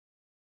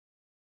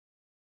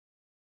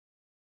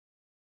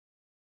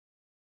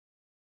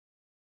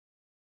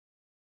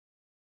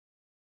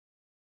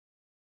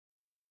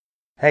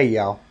Hey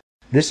y'all,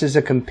 this is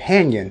a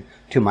companion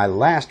to my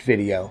last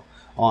video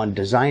on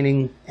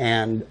designing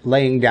and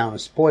laying down a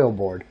spoil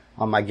board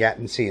on my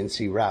Gatton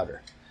CNC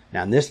router.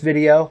 Now in this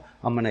video,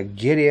 I'm going to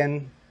get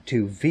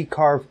into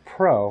Vcarve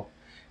Pro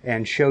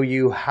and show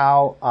you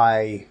how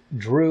I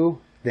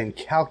drew, then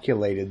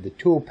calculated the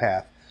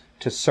toolpath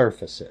to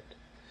surface it.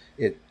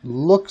 It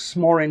looks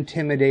more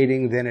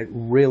intimidating than it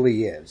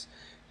really is,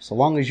 so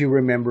long as you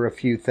remember a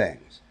few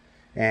things.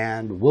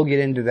 And we'll get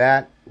into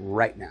that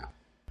right now.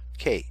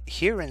 Okay,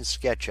 here in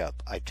SketchUp,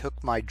 I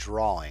took my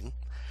drawing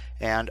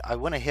and I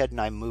went ahead and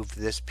I moved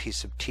this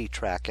piece of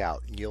T-track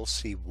out, and you'll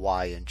see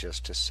why in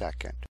just a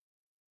second.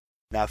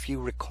 Now, if you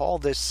recall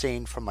this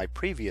scene from my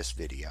previous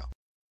video,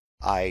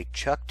 I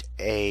chucked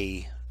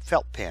a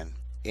felt pen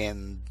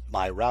in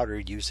my router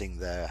using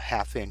the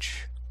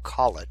 1/2"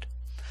 collet.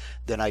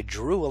 Then I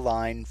drew a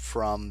line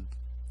from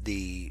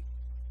the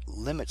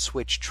limit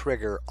switch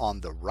trigger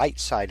on the right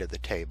side of the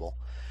table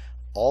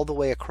all the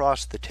way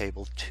across the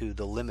table to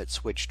the limit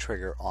switch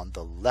trigger on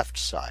the left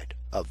side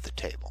of the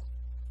table.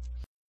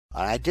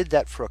 And I did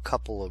that for a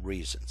couple of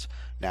reasons.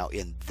 Now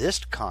in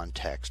this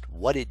context,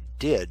 what it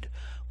did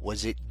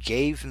was it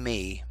gave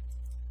me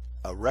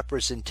a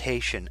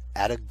representation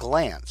at a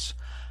glance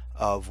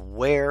of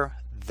where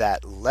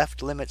that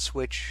left limit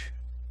switch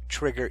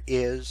trigger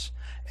is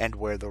and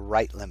where the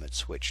right limit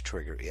switch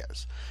trigger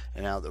is.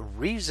 And now the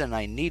reason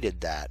I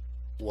needed that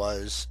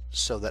was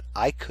so that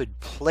I could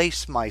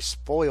place my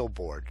spoil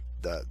board,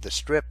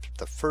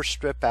 the first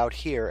strip out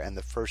here and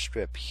the first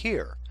strip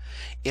here,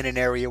 in an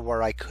area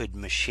where I could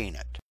machine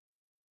it.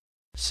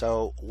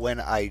 So when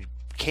I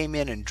came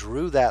in and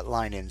drew that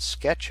line in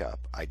SketchUp,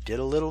 I did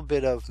a little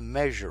bit of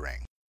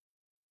measuring.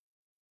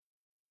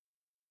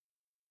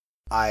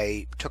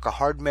 I took a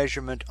hard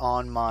measurement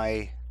on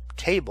my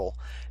table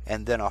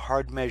and then a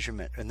hard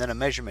measurement and then a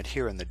measurement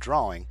here in the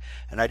drawing,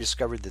 and I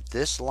discovered that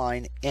this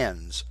line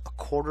ends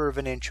 1/4 of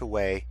an inch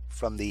away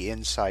from the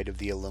inside of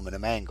the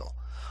aluminum angle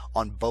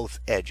on both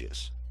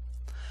edges.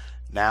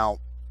 Now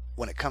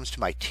when it comes to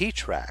my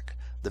T-track,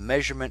 the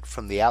measurement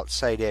from the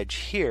outside edge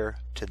here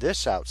to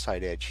this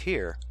outside edge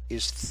here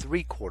is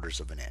 3/4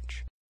 of an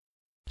inch.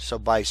 So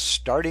by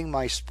starting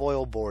my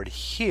spoil board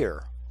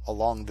here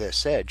along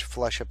this edge,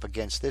 flush up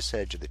against this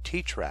edge of the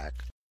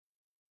T-track,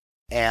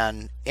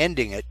 and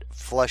ending it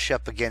flush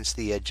up against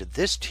the edge of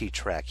this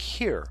T-track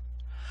here,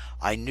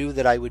 I knew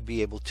that I would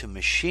be able to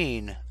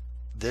machine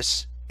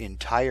this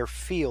entire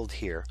field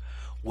here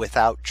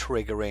without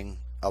triggering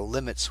a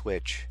limit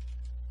switch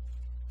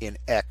in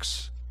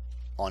X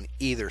on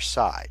either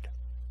side,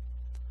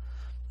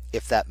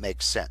 if that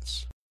makes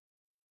sense.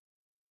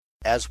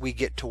 As we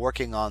get to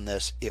working on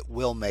this, it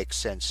will make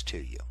sense to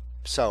you.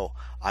 So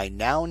I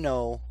now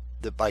know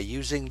that by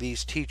using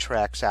these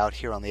T-tracks out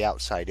here on the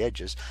outside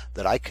edges,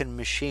 that I can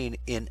machine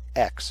in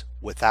X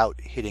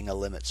without hitting a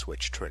limit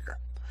switch trigger.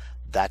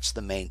 That's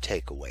the main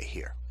takeaway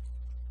here.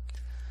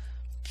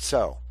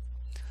 So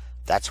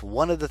that's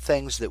one of the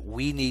things that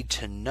we need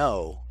to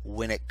know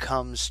when it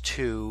comes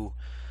to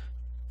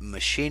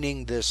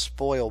machining this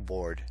spoil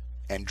board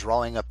and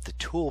drawing up the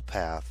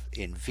toolpath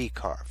in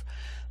Vcarve.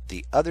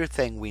 The other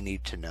thing we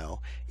need to know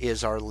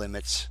is our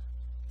limits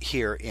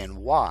here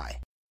in Y.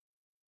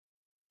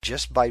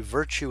 Just by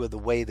virtue of the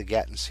way the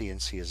Gatton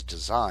CNC is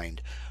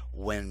designed,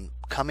 when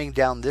coming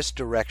down this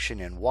direction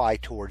in Y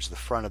towards the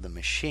front of the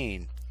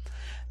machine,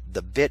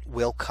 the bit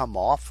will come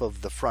off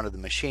of the front of the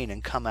machine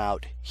and come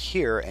out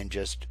here and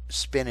just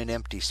spin in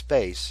empty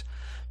space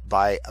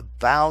by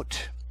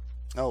about,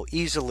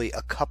 easily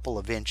a couple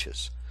of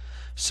inches.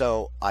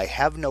 So I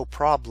have no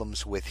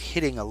problems with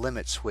hitting a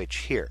limit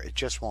switch here. It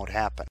just won't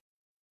happen.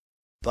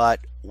 But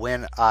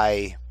when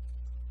I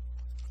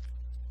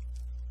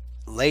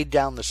laid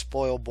down the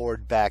spoil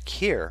board back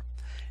here,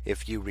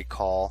 if you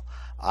recall,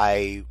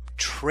 I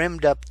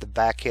trimmed up the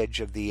back edge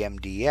of the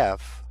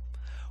MDF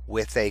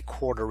with a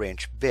 1/4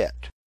 inch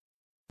bit.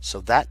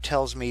 So that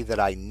tells me that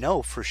I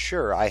know for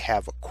sure I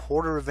have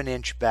 1/4 of an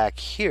inch back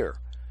here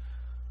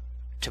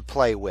to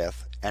play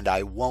with, and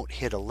I won't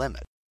hit a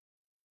limit.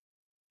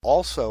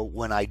 Also,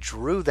 when I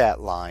drew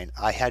that line,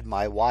 I had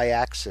my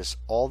y-axis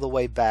all the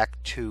way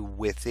back to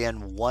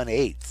within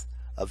 1/8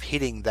 of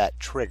hitting that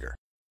trigger.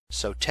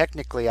 So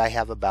technically I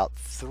have about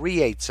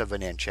 3/8 of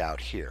an inch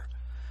out here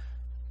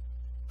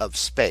of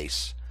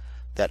space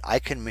that I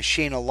can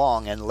machine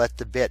along and let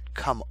the bit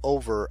come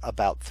over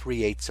about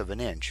 3/8 of an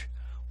inch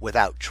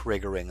without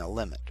triggering a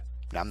limit.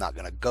 Now I'm not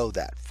going to go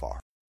that far.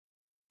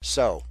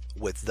 So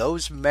with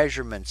those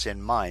measurements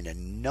in mind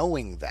and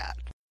knowing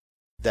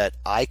that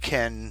I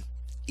can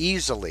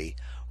easily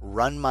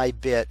run my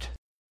bit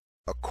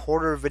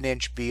 1/4 of an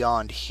inch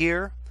beyond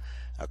here,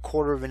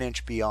 1/4 of an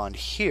inch beyond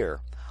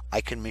here, I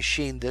can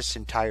machine this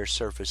entire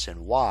surface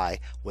in Y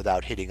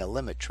without hitting a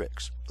limit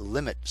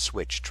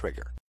switch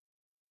trigger.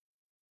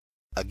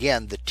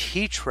 Again, the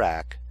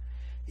T-track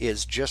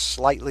is just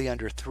slightly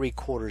under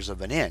 3/4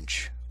 of an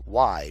inch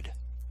wide.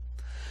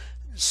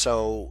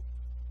 So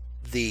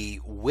the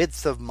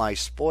width of my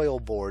spoil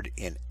board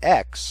in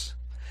X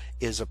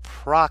is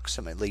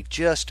approximately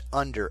just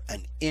under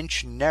an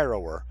inch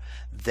narrower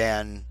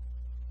than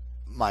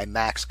my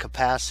max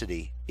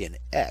capacity in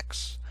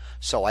X.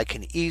 So I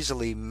can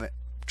easily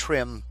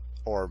trim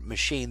or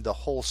machine the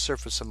whole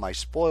surface of my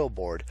spoil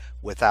board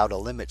without a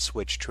limit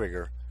switch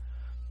trigger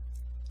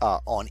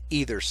on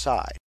either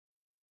side.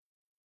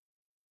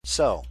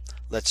 So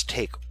let's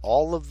take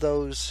all of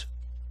those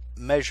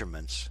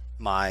measurements,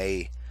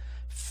 my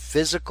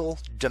physical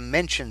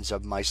dimensions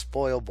of my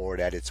spoil board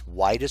at its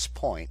widest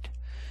point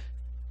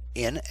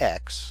in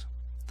X,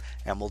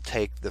 and we'll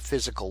take the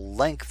physical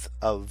length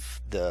of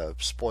the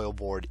spoil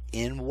board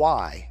in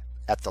Y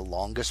at the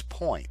longest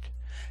point,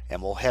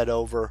 and we'll head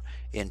over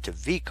into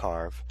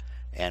Vcarve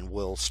and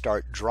we'll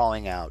start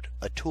drawing out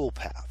a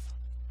toolpath.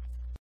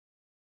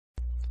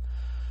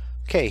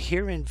 Okay,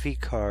 here in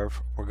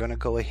Vcarve we're going to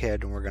go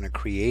ahead and we're going to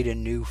create a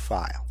new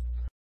file.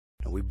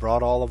 Now, we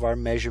brought all of our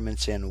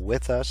measurements in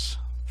with us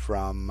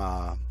from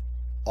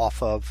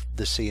off of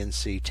the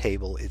CNC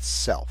table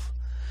itself,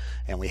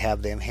 and we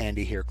have them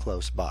handy here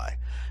close by.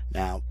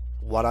 Now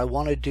what I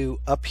want to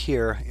do up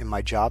here in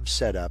my job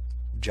setup,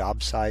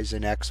 job size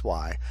in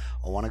XY,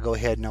 I want to go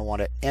ahead and I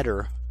want to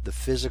enter the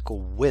physical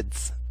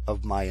width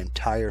of my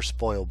entire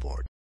spoil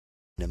board.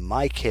 And in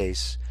my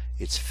case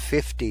it's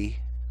 50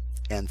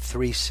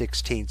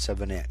 3/16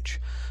 of an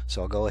inch.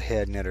 So I'll go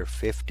ahead and enter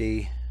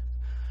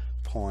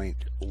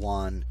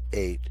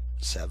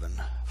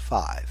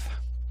 50.1875.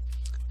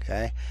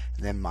 Okay,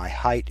 and then my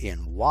height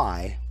in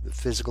Y, the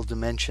physical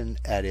dimension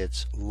at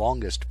its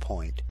longest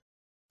point,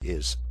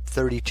 is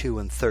 32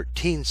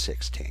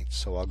 13/16.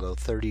 So I'll go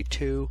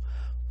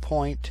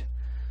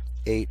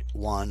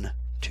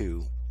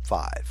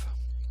 32.8125.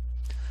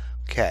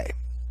 Okay,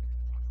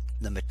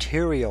 the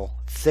material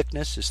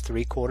thickness is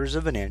 3/4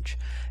 of an inch,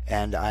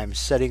 and I'm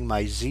setting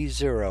my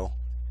Z0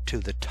 to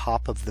the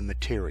top of the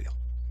material,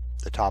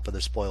 the top of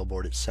the spoil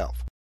board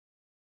itself.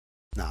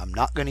 Now I'm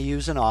not going to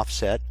use an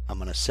offset. I'm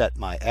going to set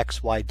my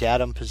XY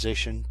datum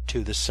position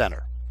to the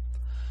center,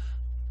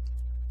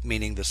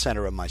 meaning the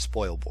center of my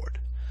spoil board.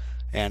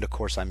 And of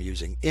course I'm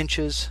using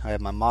inches. I have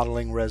my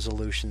modeling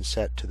resolution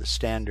set to the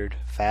standard,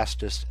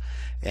 fastest,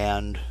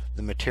 and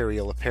the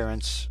material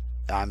appearance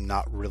I'm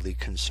not really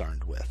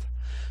concerned with.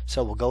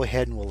 So we'll go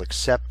ahead and we'll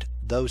accept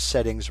those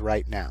settings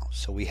right now.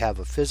 So we have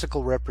a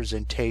physical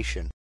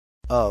representation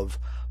of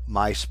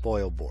my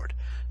spoil board.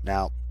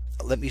 Now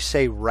let me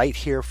say right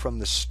here from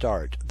the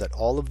start that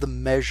all of the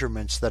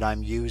measurements that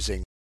I'm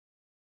using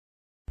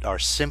are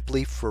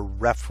simply for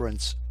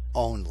reference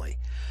only.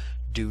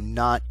 Do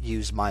not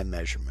use my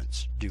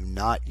measurements. Do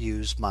not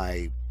use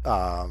my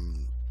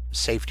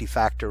safety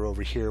factor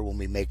over here when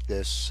we make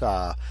this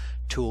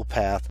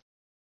toolpath.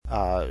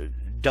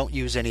 Don't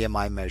use any of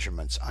my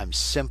measurements. I'm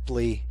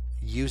simply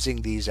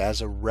using these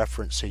as a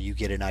reference so you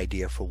get an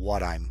idea for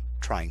what I'm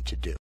trying to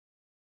do.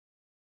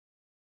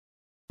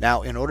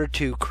 Now in order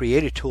to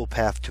create a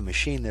toolpath to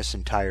machine this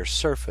entire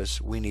surface,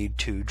 we need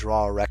to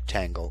draw a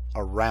rectangle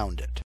around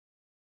it.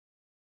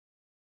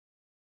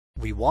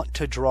 We want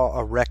to draw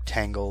a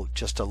rectangle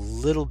just a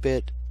little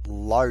bit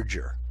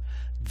larger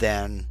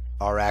than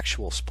our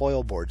actual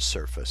spoil board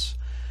surface.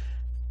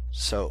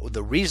 So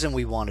the reason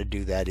we want to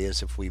do that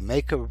is if we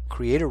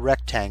create a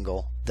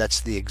rectangle that's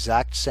the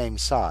exact same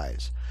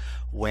size,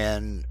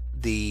 when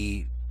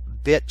the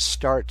bit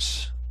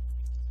starts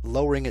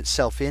lowering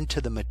itself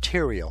into the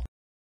material,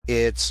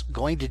 it's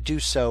going to do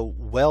so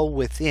well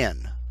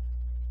within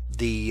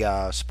the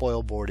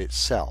spoil board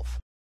itself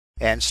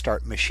and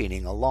start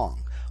machining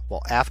along.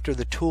 Well, after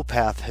the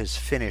toolpath has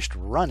finished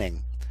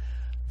running,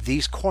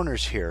 these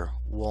corners here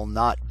will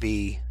not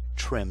be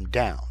trimmed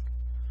down.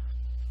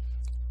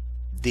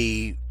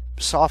 The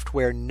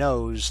software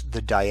knows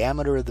the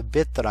diameter of the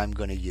bit that I'm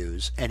going to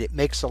use, and it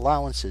makes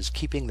allowances,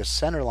 keeping the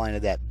center line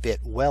of that bit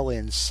well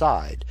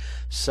inside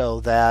so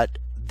that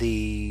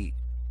the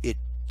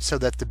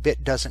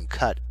bit doesn't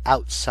cut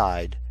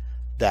outside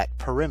that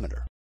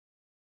perimeter.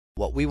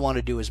 What we want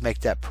to do is make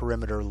that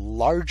perimeter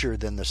larger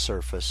than the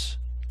surface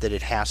that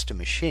it has to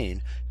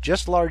machine,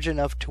 just large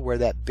enough to where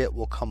that bit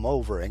will come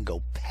over and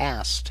go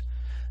past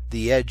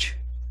the edge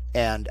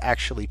and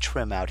actually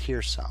trim out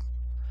here some.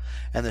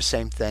 And the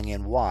same thing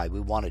in Y. We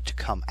want it to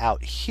come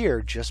out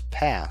here just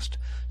past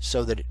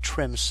so that it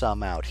trims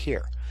some out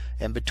here.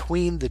 And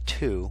between the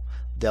two,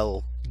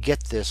 they'll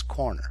get this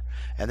corner.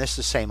 And this is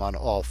the same on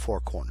all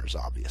four corners,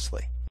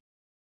 obviously.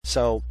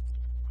 So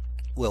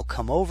we'll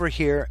come over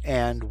here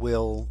and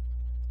we'll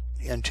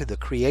into the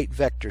Create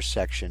Vector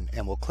section,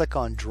 and we'll click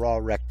on Draw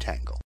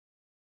Rectangle.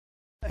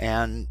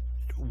 And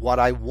what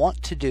I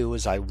want to do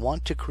is I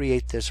want to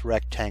create this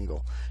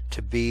rectangle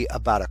to be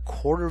about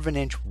 1/4 of an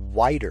inch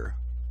wider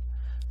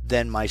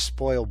than my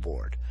spoil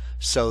board,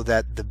 so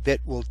that the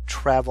bit will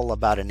travel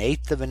about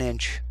 1/8 of an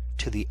inch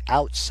to the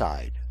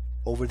outside,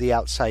 over the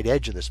outside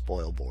edge of the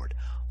spoil board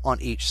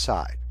on each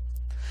side.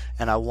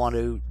 And I want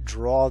to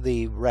draw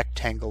the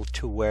rectangle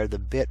to where the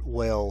bit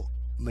will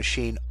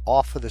machine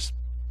off of the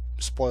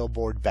spoil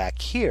board back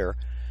here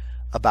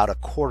about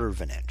 1/4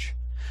 of an inch,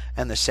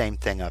 and the same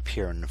thing up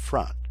here in the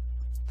front.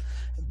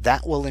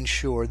 That will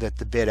ensure that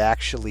the bit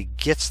actually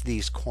gets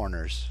these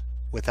corners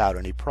without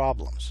any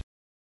problems.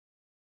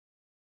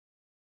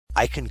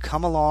 I can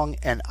come along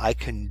and I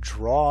can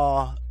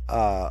draw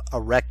a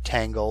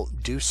rectangle,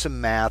 do some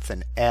math,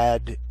 and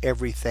add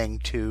everything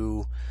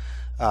to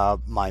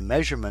my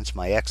measurements,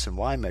 my X and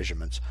Y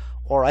measurements,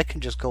 or I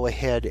can just go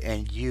ahead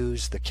and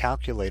use the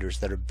calculators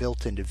that are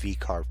built into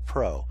Vcarve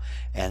Pro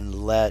and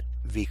let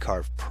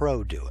Vcarve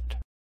Pro do it.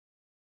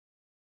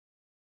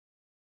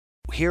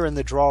 Here in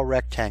the Draw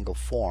Rectangle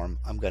form,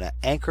 I'm going to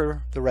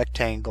anchor the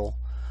rectangle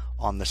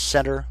on the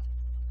center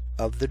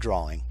of the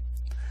drawing.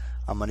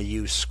 I'm going to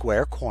use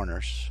square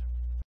corners,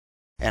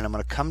 and I'm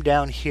going to come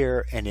down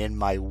here, and in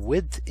my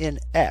width in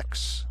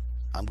X,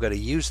 I'm going to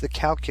use the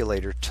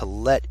calculator to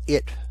let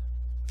it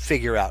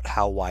figure out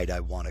how wide I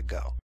want to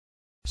go.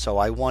 So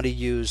I want to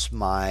use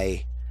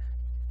I've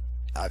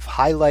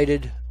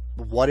highlighted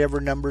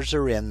whatever numbers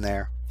are in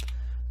there,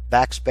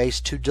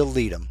 backspace to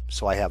delete them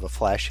so I have a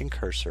flashing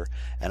cursor,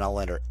 and I'll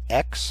enter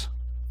X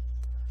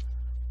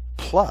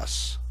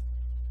plus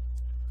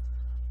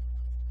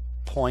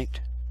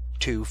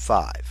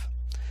 0.25,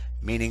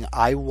 meaning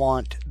I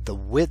want the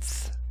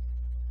width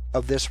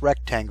of this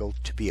rectangle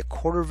to be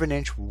 1/4 of an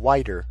inch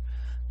wider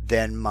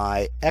than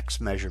my X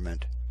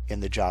measurement in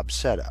the job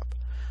setup.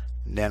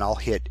 And then I'll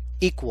hit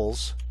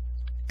equals,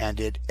 and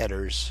it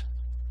enters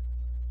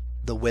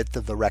the width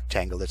of the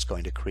rectangle it's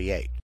going to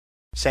create.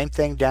 Same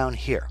thing down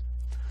here.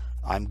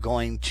 I'm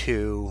going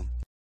to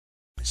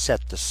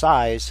set the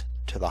size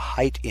to the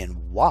height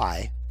in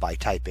Y by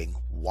typing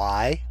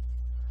Y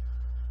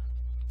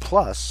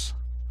plus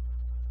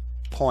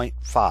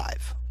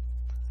 0.5.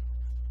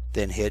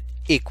 Then hit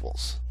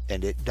equals,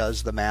 and it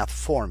does the math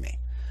for me.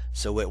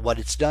 So what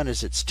it's done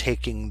is it's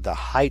taking the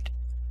height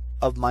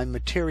of my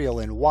material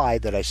in Y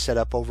that I set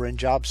up over in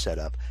Job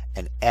Setup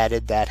and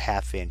added that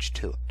 1/2 inch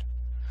to it.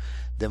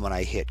 Then when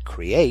I hit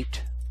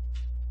create,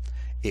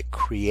 it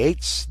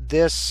creates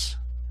this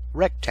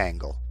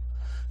rectangle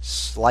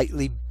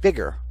slightly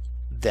bigger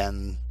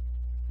than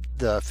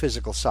the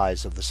physical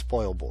size of the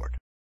Spoilboard.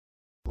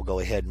 We'll go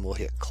ahead and we'll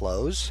hit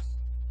close.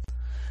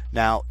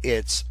 Now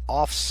it's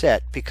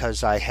offset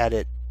because I had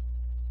it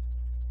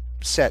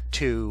set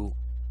to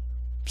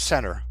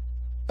center,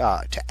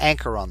 to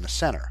anchor on the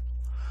center,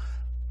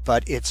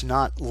 but it's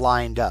not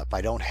lined up.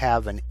 I don't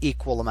have an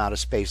equal amount of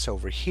space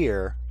over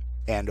here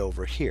and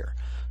over here.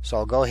 So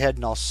I'll go ahead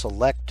and I'll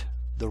select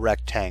the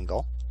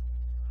rectangle,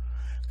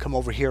 come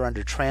over here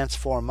under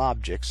Transform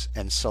Objects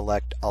and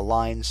select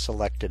Align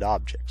Selected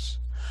Objects.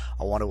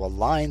 I want to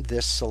align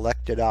this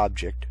selected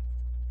object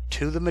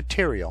to the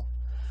material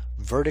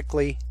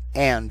vertically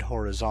and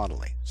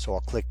horizontally. So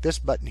I'll click this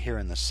button here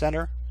in the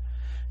center,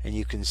 and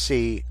you can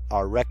see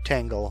our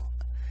rectangle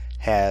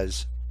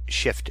has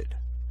shifted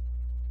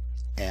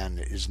and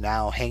is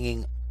now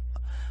hanging.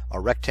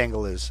 Our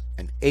rectangle is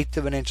 1/8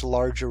 of an inch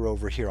larger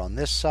over here on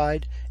this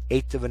side,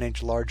 1/8 of an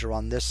inch larger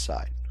on this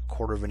side,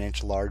 1/4 of an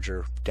inch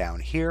larger down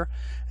here,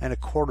 and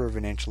 1/4 of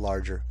an inch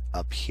larger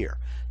up here,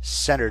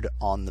 centered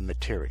on the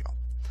material.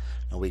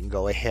 Now we can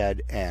go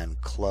ahead and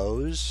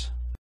close,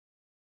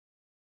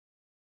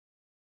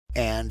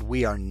 and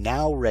we are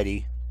now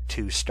ready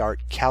to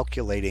start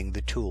calculating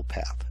the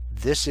toolpath.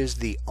 This is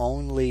the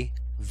only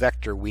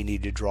vector we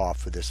need to draw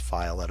for this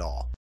file at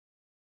all.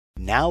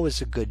 Now is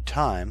a good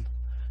time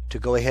to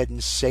go ahead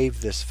and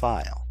save this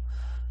file.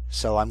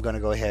 So I'm going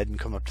to go ahead and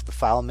come up to the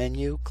File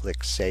menu,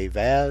 click Save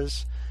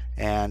As,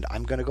 and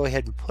I'm going to go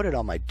ahead and put it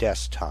on my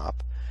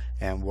desktop.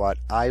 And what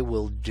I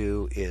will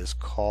do is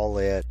call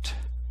it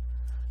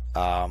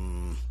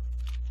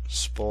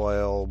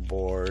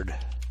Spoilboard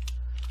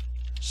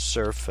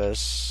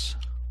Surface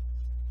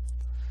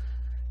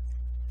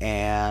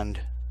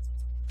and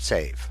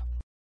save.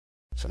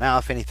 So now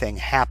if anything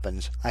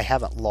happens, I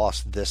haven't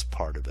lost this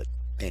part of it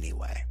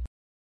anyway.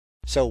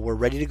 So we're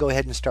ready to go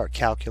ahead and start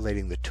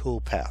calculating the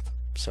toolpath.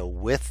 So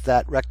with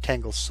that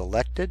rectangle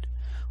selected,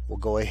 we'll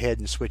go ahead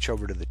and switch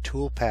over to the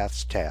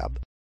Toolpaths tab,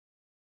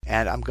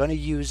 and I'm going to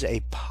use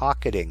a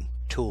pocketing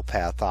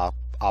toolpath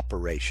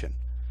operation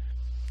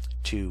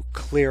to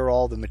clear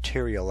all the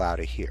material out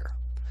of here.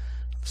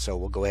 So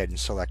we'll go ahead and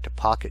select a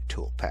pocket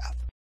toolpath.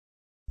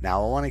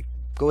 Now I want to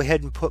go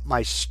ahead and put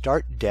my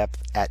start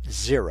depth at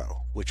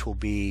 0, which will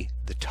be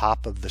the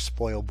top of the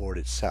Spoilboard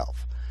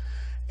itself.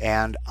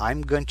 And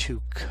I'm going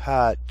to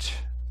cut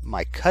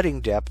my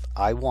cutting depth.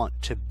 I want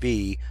to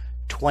be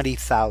 20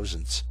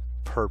 thousandths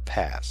per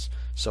pass.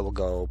 So we'll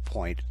go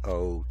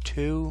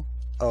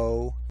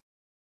 0.020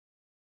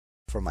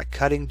 for my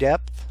cutting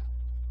depth.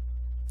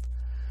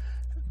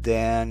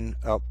 Then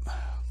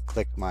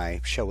click my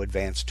Show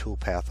Advanced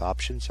Toolpath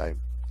Options. I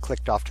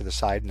clicked off to the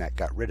side and that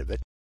got rid of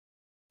it.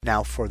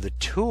 Now for the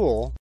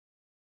tool,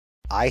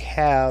 I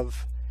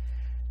have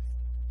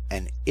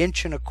 1 1/4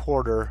 inch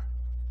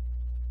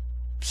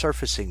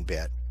surfacing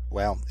bit.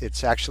 Well,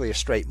 it's actually a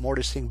straight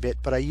mortising bit,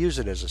 but I use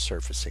it as a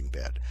surfacing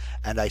bit,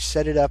 and I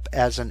set it up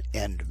as an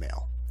end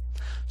mill.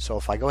 So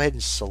if I go ahead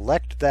and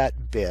select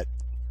that bit,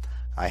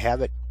 I have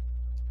it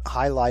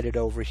highlighted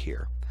over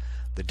here.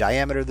 The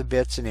diameter of the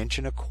bit's 1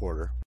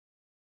 1/4 inches.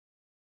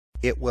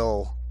 it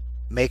will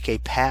make a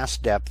pass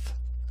depth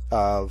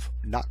of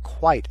not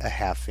quite a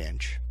 ½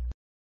 inch.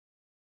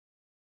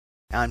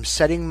 I'm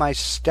setting my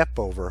step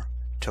over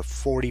to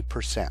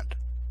 40%.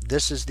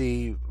 This is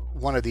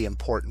one of the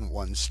important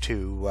ones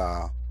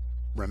to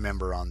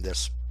remember on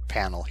this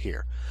panel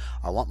here.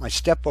 I want my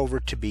step over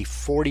to be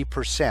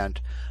 40%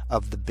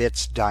 of the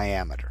bit's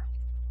diameter.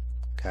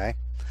 Okay?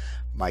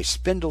 My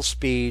spindle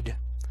speed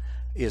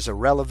is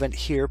irrelevant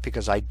here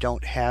because I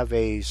don't have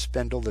a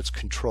spindle that's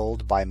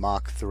controlled by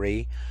Mach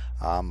 3.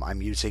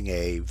 I'm using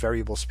a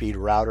variable speed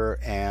router,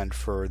 and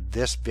for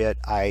this bit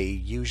I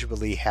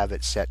usually have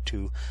it set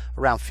to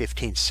around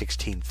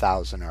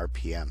 16,000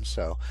 RPM.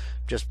 So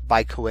just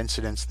by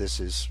coincidence this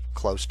is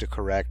close to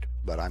correct,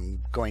 but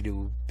I'm going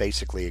to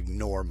basically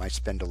ignore my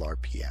spindle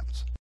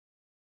RPMs.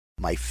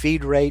 My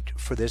feed rate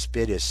for this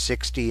bit is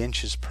 60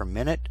 inches per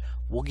minute.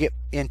 We'll get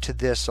into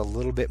this a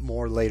little bit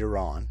more later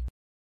on.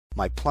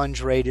 My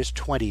plunge rate is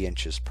 20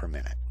 inches per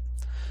minute.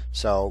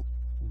 So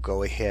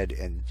go ahead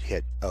and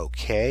hit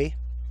OK.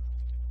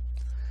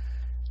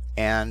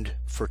 And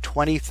for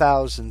 20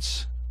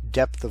 thousandths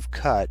depth of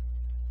cut,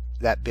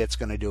 that bit's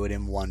going to do it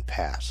in one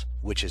pass,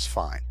 which is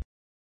fine.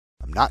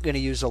 I'm not going to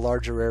use a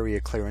larger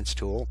area clearance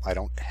tool. I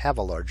don't have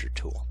a larger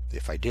tool.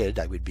 If I did,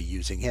 I would be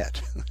using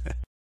it.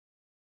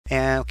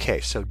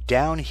 Okay, so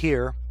down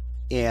here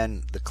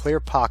in the clear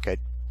pocket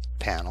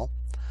panel,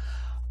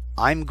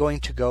 I'm going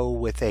to go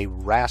with a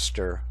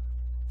raster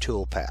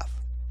toolpath.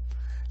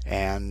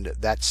 And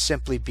that's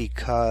simply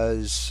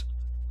because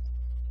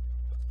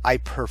I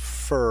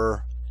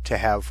prefer to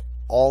have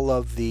all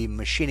of the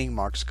machining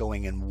marks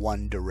going in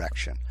one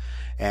direction.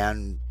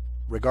 And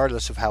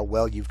regardless of how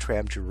well you've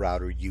trammed your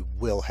router, you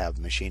will have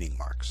machining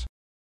marks.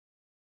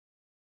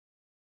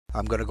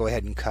 I'm going to go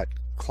ahead and cut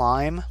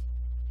climb.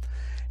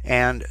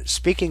 And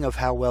speaking of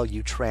how well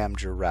you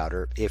trammed your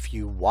router, if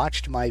you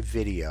watched my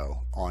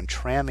video on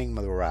tramming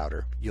the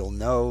router, you'll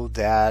know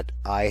that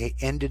I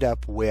ended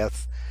up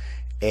with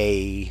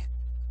a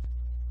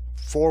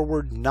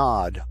forward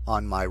nod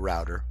on my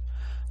router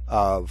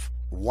of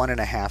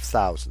 1.5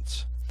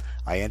 thousandths.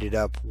 I ended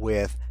up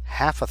with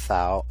half a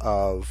thou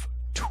of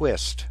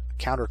twist,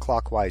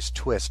 counterclockwise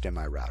twist in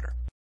my router.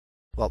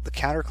 Well, the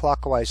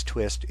counterclockwise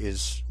twist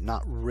is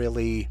not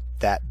really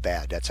that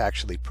bad. That's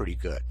actually pretty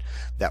good.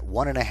 That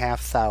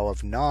 1.5 thou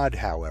of nod,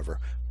 however,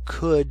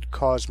 could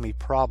cause me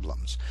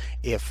problems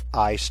if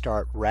I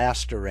start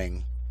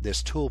rastering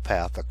this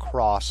toolpath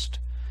across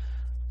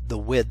the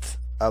width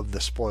of the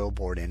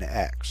spoilboard in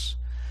X.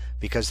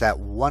 Because that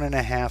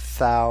 1.5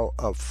 thou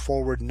of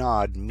forward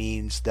nod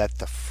means that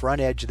the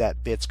front edge of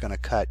that bit's going to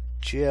cut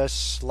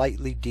just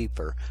slightly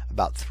deeper,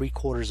 about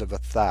 3/4 of a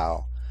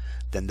thou,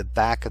 than the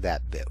back of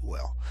that bit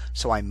will.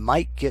 So I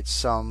might get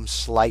some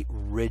slight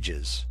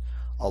ridges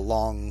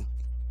along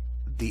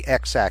the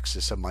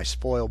x-axis of my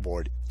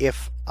spoilboard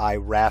if I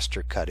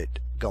raster cut it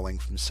going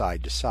from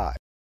side to side.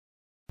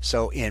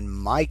 So in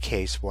my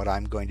case, what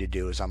I'm going to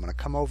do is I'm going to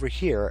come over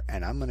here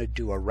and I'm going to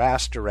do a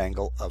raster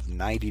angle of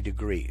 90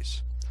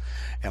 degrees.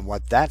 And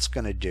what that's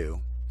going to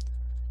do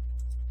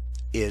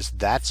is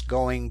that's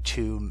going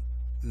to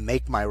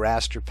make my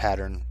raster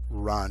pattern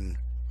run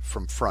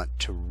from front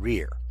to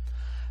rear.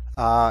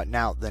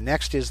 Now the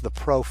next is the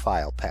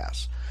profile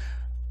pass.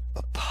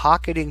 A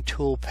pocketing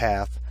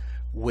toolpath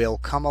will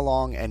come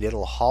along and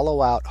it'll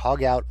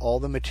hog out all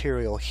the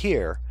material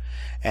here,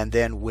 and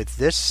then with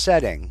this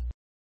setting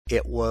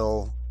it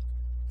will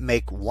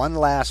make one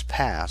last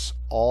pass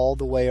all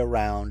the way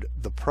around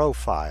the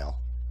profile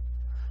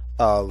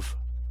of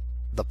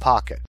the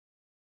pocket.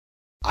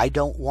 I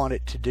don't want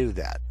it to do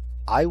that.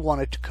 I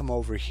want it to come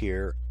over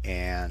here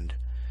and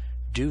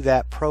do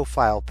that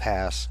profile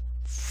pass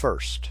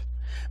first,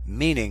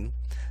 meaning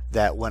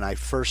that when I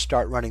first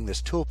start running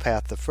this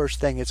toolpath, the first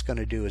thing it's going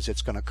to do is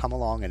it's going to come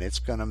along and it's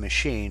going to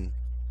machine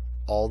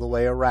all the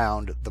way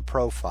around the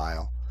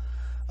profile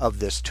of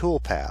this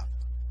toolpath,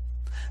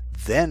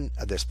 then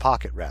this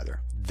pocket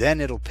rather.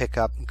 Then it'll pick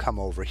up and come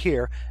over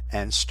here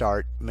and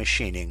start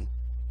machining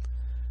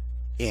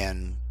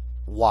in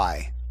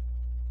Y.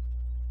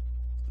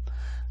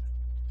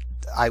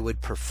 I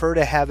would prefer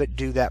to have it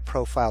do that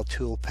profile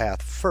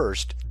toolpath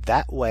first.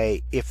 That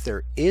way, if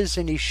there is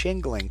any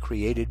shingling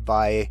created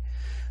by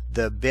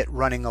the bit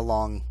running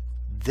along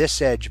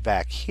this edge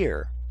back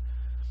here,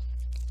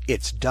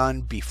 it's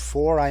done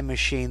before I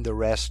machine the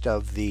rest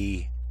of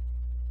the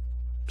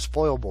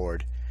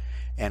spoilboard,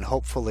 and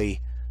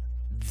hopefully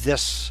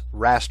this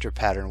raster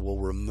pattern will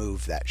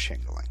remove that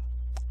shingling.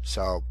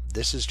 So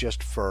this is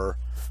just for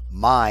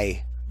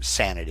my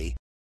sanity.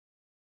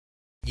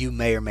 You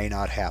may or may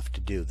not have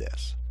to do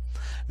this.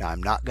 Now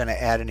I'm not going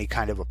to add any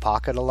kind of a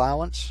pocket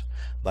allowance,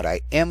 but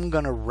I am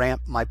going to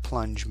ramp my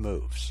plunge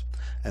moves.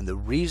 And the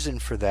reason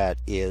for that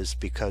is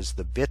because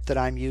the bit that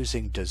I'm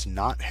using does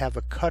not have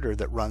a cutter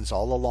that runs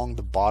all along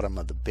the bottom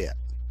of the bit.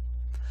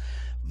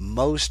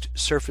 Most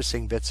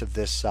surfacing bits of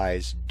this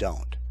size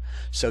don't.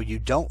 So you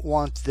don't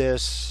want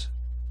this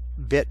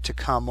bit to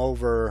come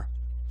over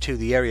to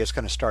the area it's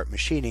going to start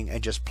machining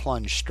and just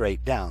plunge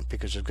straight down,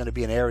 because there's going to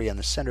be an area in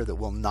the center that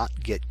will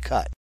not get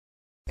cut.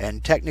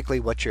 And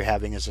technically what you're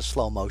having is a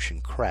slow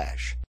motion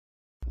crash.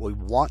 We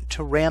want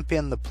to ramp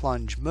in the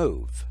plunge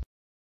move,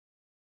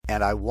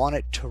 and I want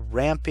it to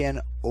ramp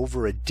in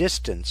over a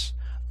distance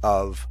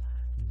of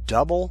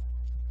double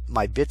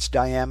my bit's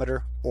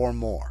diameter or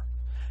more.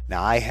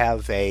 Now I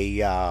have a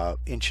 1.25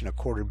 inch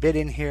bit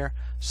in here,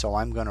 so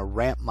I'm going to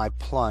ramp my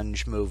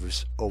plunge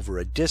moves over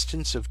a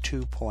distance of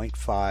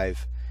 2.5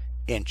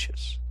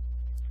 inches.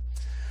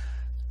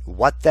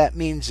 What that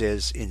means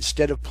is,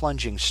 instead of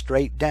plunging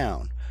straight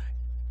down,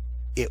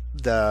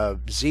 the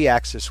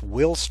z-axis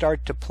will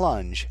start to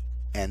plunge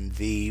and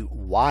the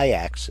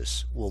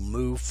y-axis will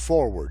move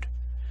forward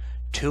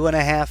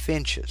 2.5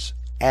 inches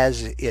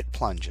as it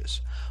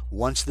plunges.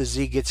 Once the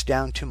z gets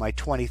down to my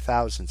 20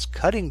 thousandths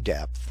cutting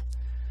depth,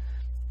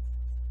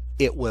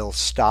 it will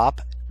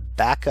stop,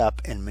 back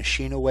up, and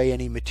machine away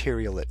any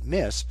material it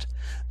missed,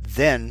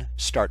 then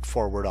start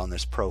forward on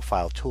this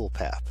profile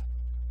toolpath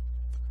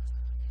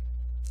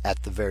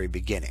at the very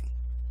beginning.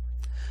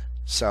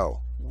 So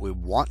we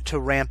want to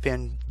ramp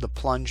in the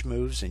plunge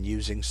moves and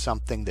using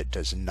something that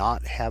does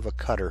not have a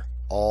cutter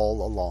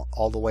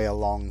all the way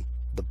along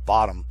the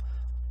bottom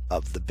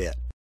of the bit.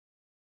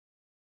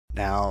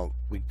 Now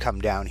we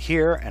come down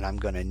here and I'm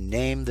going to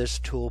name this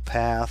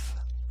toolpath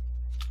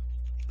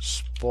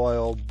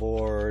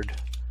Spoilboard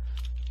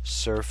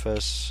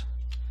Surface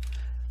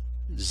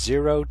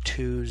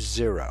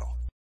 020.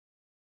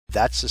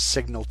 That's a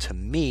signal to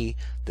me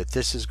that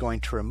this is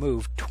going to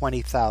remove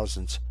 20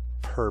 thousandths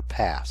per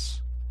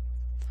pass.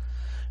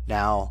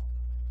 Now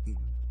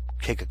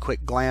take a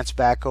quick glance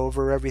back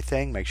over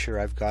everything, make sure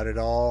I've got it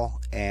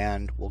all,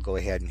 and we'll go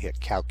ahead and hit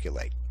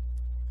calculate.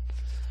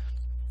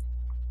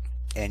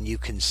 And you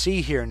can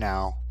see here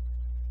now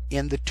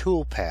in the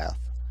toolpath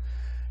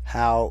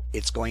how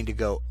it's going to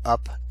go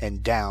up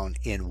and down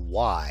in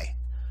Y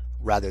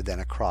rather than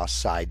across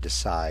side to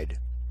side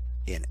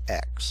in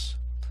X.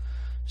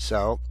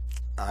 So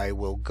I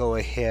will go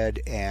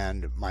ahead,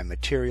 and my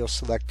material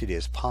selected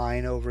is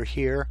pine over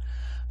here.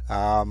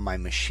 My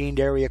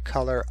machined area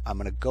color, I'm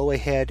going to go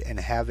ahead and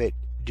have it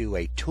do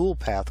a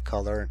toolpath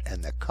color,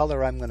 and the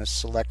color I'm going to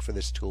select for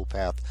this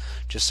toolpath,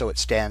 just so it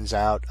stands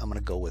out, I'm going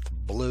to go with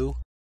blue.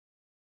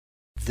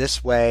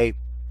 This way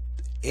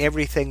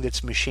everything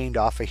that's machined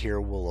off of here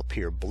will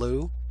appear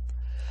blue.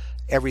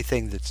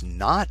 Everything that's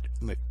not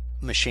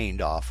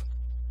machined off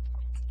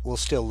will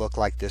still look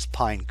like this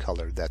pine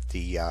color that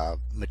the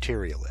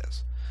material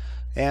is.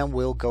 And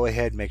we'll go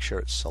ahead and make sure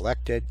it's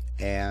selected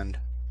and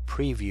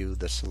preview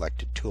the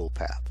selected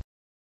toolpath.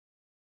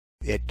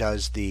 It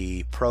does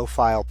the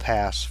profile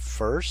pass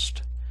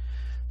first,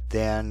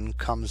 then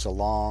comes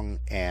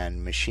along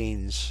and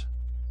machines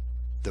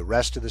the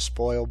rest of the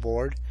spoil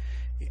board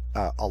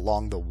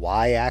along the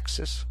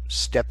y-axis,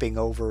 stepping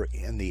over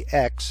in the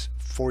X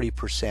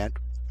 40%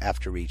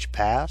 after each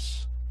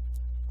pass.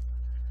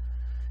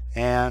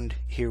 And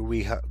here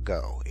we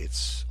go.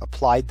 It's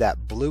applied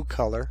that blue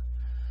color,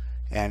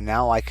 and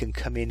now I can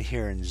come in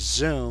here and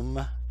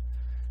zoom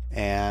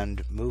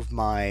and move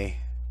my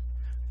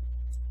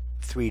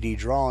 3D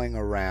drawing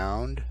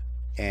around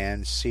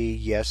and see,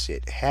 yes,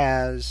 it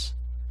has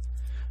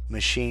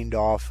machined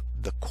off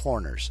the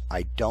corners.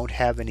 I don't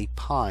have any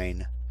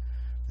pine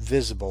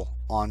visible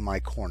on my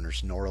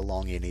corners nor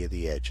along any of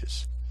the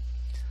edges.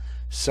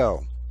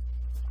 So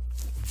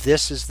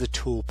this is the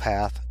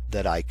toolpath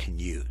that I can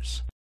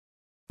use.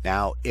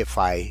 Now if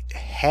I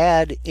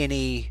had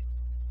any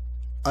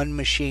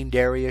unmachined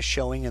area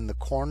showing in the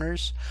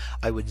corners,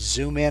 I would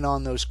zoom in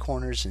on those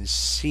corners and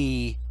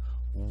see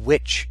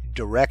which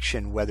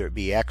direction, whether it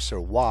be X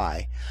or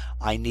Y,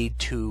 I need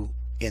to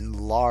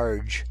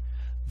enlarge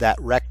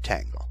that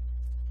rectangle,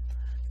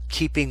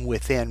 keeping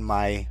within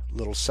my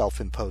little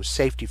self-imposed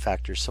safety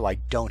factor so I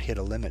don't hit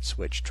a limit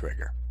switch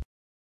trigger.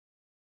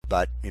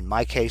 But in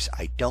my case,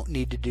 I don't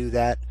need to do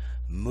that.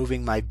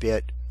 Moving my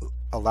bit,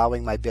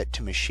 allowing my bit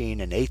to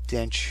machine an 1/8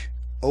 inch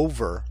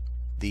over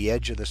the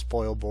edge of the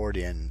spoil board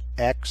in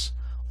X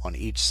on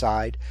each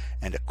side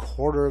and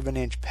 1/4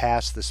 inch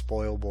past the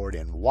spoil board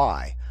in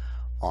Y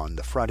on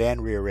the front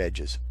and rear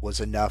edges was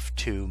enough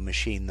to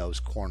machine those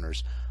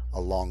corners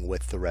along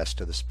with the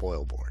rest of the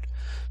spoil board.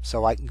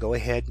 So I can go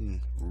ahead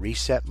and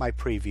reset my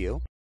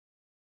preview,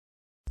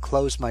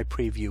 close my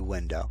preview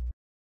window,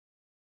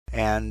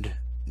 and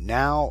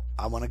now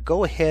I want to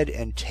go ahead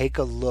and take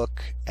a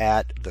look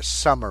at the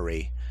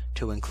summary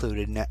to include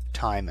a net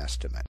time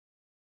estimate.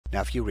 Now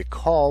if you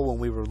recall, when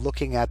we were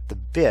looking at the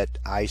bit,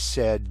 I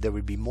said there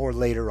would be more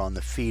later on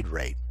the feed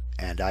rate,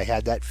 and I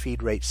had that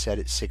feed rate set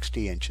at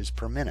 60 inches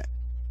per minute.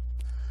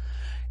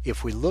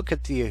 If we look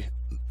at the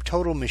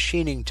total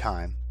machining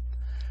time,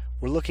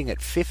 we're looking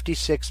at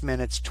 56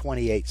 minutes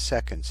 28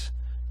 seconds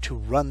to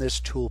run this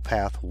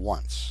toolpath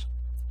once.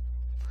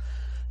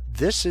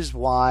 This is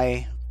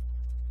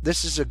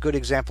a good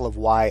example of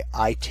why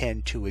I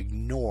tend to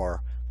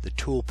ignore the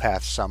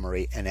toolpath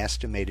summary and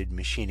estimated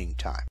machining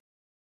time.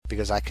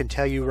 Because I can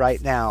tell you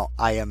right now,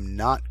 I am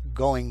not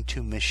going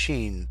to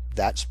machine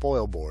that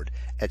spoil board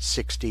at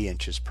 60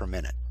 inches per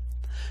minute.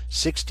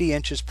 60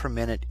 inches per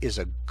minute is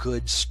a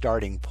good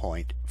starting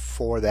point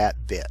for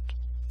that bit.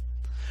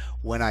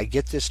 When I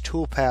get this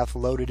toolpath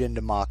loaded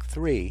into Mach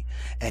 3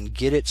 and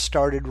get it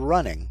started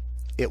running,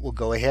 it will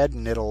go ahead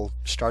and it'll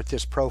start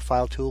this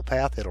profile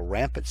toolpath, it'll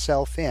ramp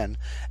itself in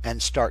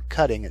and start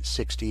cutting at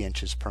 60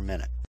 inches per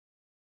minute.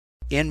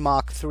 In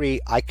Mach 3,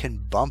 I can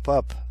bump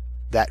up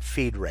that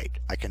feed rate.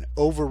 I can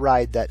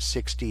override that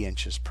 60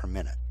 inches per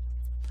minute.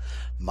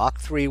 Mach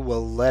 3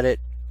 will let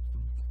it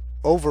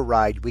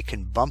override. We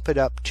can bump it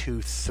up to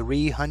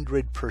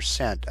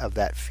 300% of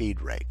that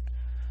feed rate.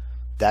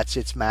 That's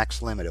its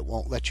max limit. It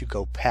won't let you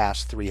go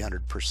past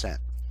 300%.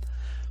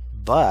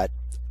 But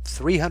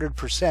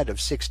 300%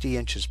 of 60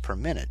 inches per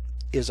minute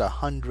is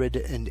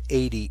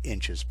 180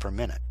 inches per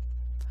minute.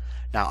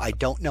 Now, I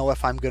don't know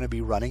if I'm going to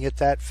be running it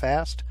that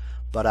fast,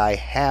 but I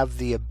have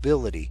the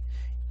ability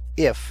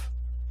if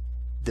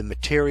the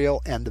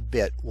material and the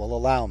bit will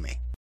allow me.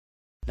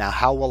 Now,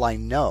 how will I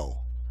know?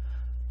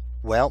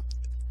 Well,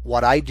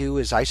 what I do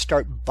is I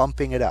start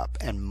bumping it up,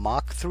 and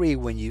Mach 3,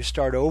 when you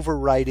start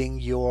overriding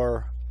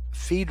your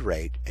feed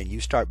rate and you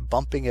start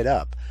bumping it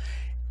up,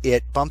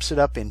 it bumps it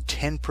up in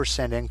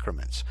 10%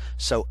 increments.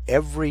 So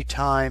every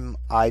time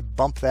I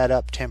bump that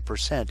up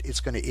 10%, it's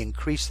going to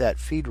increase that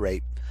feed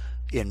rate,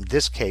 in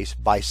this case,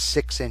 by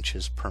 6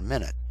 inches per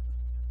minute.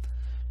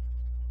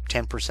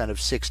 10% of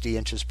 60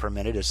 inches per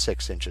minute is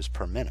 6 inches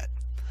per minute.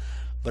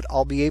 But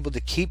I'll be able to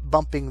keep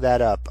bumping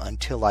that up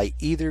until I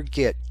either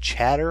get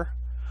chatter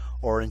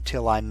or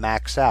until I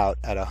max out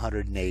at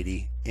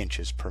 180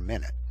 inches per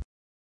minute.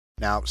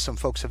 Now, some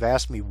folks have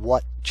asked me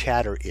what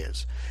chatter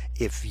is.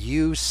 If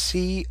you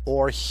see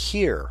or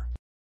hear,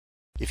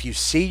 if you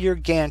see your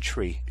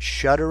gantry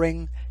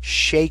shuddering,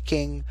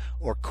 shaking,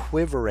 or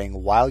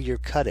quivering while you're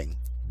cutting,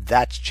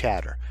 that's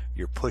chatter.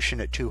 You're pushing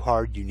it too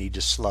hard. You need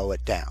to slow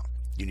it down.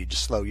 You need to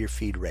slow your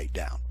feed rate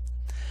down.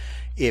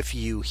 If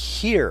you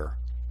hear,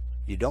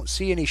 you don't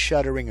see any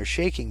shuddering or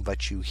shaking,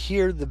 but you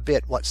hear the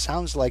bit, what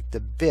sounds like the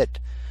bit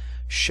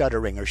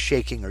shuddering or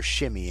shaking or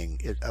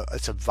shimmying.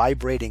 It's a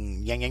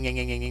vibrating yang yang yang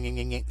yang yang yang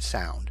yang yang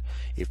sound,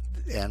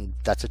 and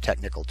that's a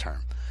technical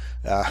term.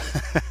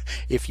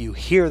 If you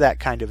hear that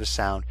kind of a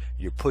sound,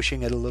 you're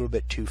pushing it a little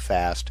bit too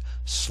fast.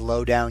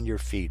 Slow down your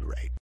feed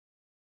rate.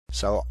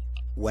 So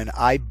when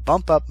I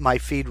bump up my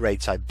feed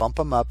rates, I bump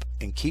them up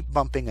and keep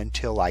bumping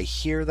until I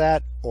hear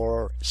that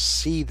or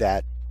see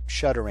that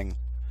shuddering.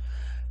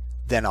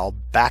 Then I'll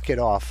back it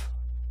off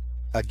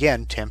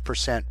again,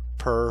 10%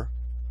 per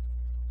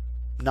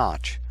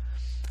notch.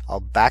 I'll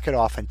back it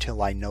off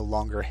until I no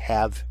longer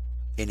have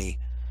any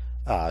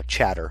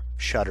chatter,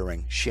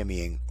 shuddering,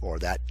 shimmying, or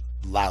that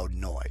loud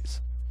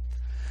noise.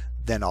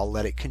 Then I'll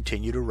let it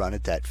continue to run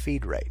at that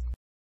feed rate.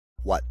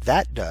 What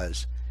that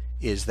does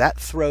is that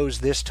throws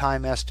this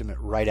time estimate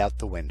right out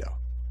the window.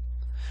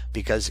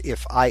 Because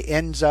if I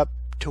ends up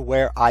to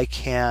where I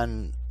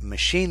can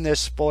machine this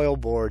spoil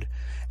board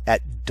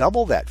at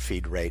double that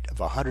feed rate of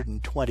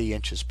 120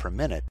 inches per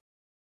minute,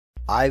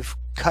 I've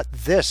cut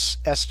this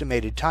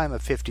estimated time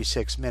of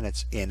 56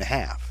 minutes in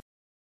half.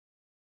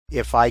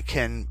 If I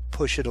can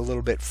push it a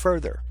little bit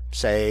further,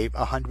 say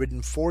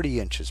 140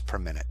 inches per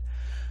minute,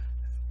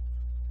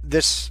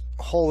 this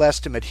whole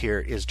estimate here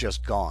is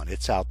just gone.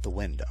 It's out the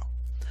window.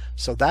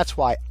 So that's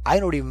why I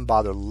don't even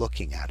bother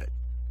looking at it.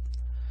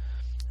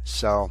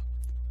 So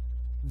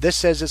this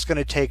says it's going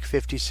to take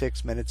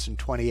 56 minutes and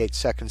 28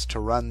 seconds to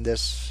run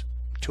this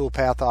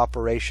toolpath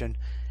operation.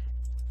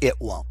 It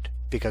won't,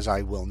 because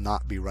I will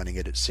not be running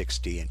it at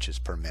 60 inches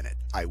per minute.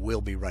 I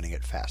will be running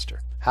it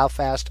faster. How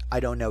fast? I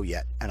don't know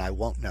yet, and I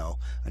won't know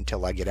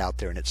until I get out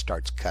there and it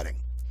starts cutting.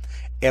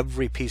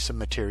 Every piece of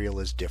material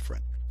is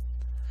different.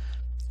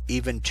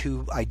 Even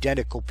two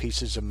identical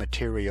pieces of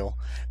material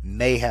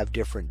may have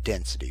different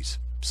densities.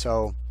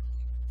 So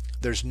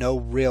there's no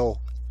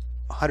real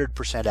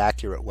 100%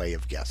 accurate way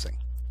of guessing.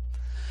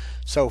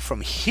 So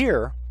from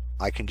here,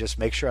 I can just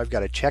make sure I've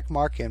got a check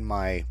mark in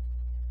my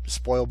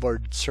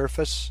Spoilboard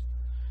surface,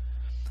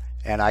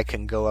 and I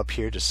can go up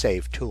here to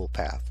Save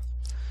Toolpath.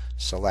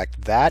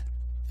 Select that,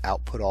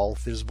 output all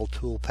visible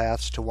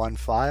toolpaths to one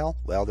file.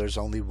 Well, there's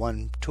only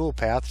one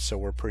toolpath, so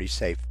we're pretty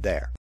safe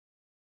there.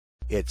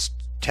 It's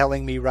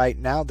telling me right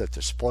now that the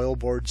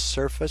Spoilboard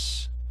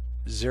surface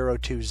 020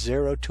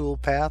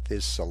 toolpath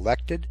is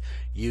selected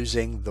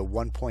using the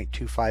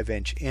 1.25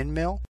 inch end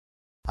mill.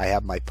 I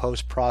have my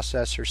post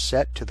processor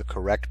set to the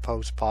correct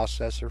post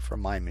processor for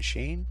my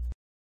machine,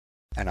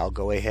 and I'll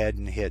go ahead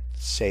and hit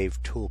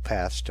Save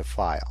Toolpaths to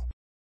File.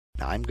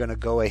 Now I'm going to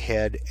go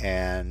ahead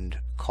and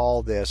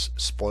call this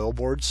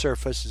Spoilboard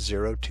surface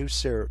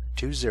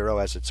 020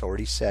 as it's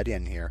already set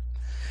in here,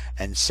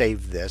 and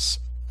save this.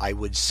 I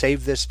would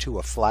save this to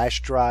a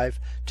flash drive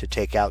to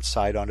take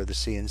outside onto the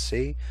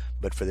CNC,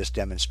 but for this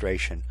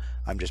demonstration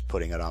I'm just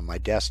putting it on my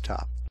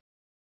desktop.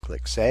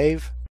 Click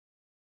Save,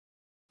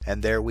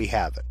 and there we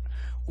have it.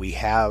 We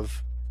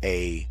have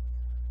a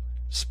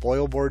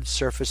Spoilboard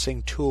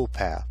surfacing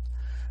toolpath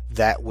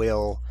that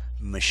will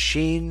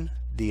machine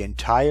the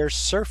entire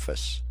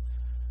surface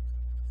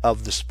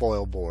of the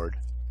spoil board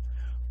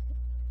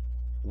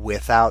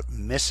without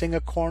missing a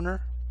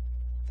corner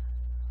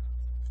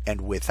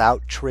and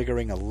without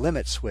triggering a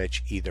limit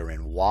switch either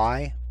in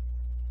Y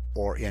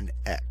or in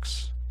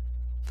X.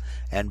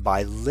 And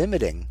by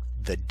limiting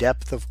the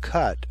depth of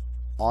cut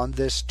on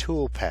this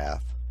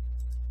toolpath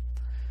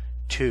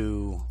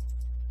to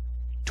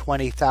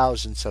 20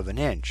 thousandths of an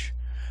inch,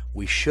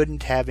 we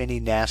shouldn't have any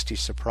nasty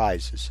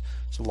surprises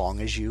so long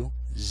as you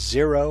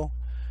zero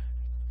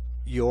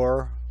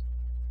your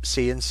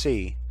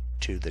CNC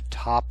to the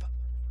top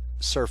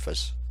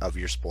surface of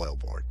your spoil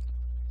board.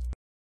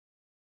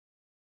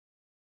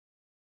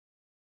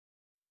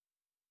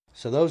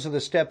 So those are the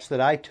steps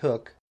that I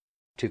took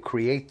to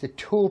create the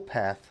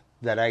toolpath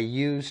that I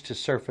used to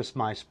surface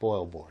my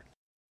spoil board.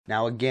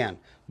 Now again,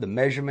 the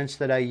measurements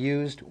that I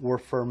used were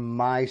for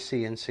my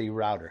CNC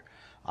router.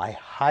 I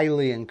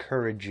highly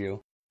encourage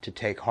you to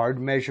take hard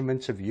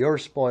measurements of your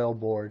spoil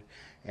board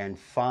and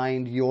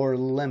find your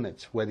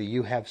limits, whether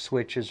you have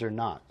switches or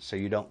not, so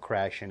you don't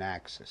crash an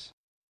axis.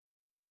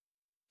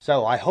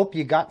 So I hope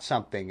you got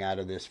something out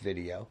of this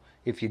video.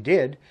 If you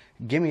did,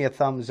 give me a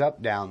thumbs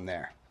up down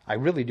there. I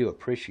really do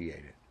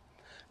appreciate it.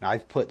 Now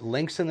I've put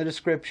links in the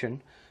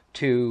description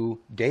to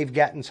Dave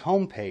Gatton's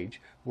homepage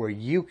where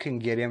you can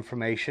get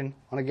information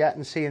on a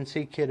Gatton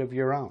CNC kit of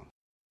your own.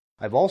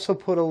 I've also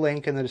put a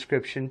link in the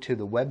description to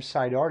the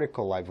website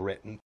article I've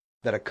written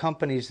that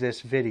accompanies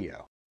this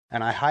video.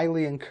 And I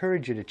highly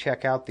encourage you to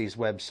check out these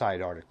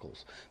website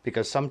articles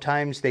because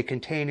sometimes they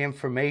contain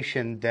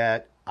information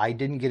that I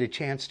didn't get a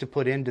chance to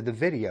put into the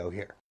video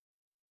here.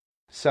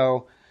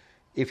 So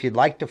if you'd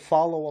like to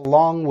follow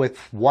along with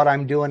what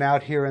I'm doing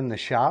out here in the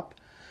shop,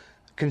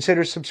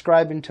 consider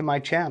subscribing to my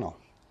channel.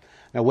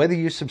 Now whether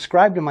you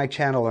subscribe to my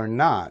channel or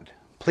not,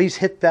 please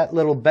hit that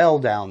little bell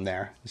down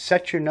there,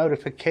 set your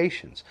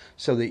notifications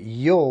so that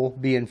you'll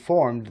be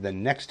informed the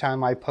next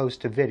time I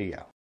post a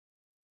video.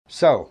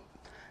 So,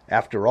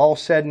 after all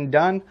said and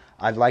done,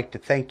 I'd like to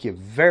thank you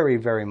very,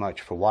 very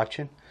much for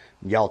watching.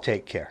 Y'all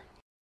take care.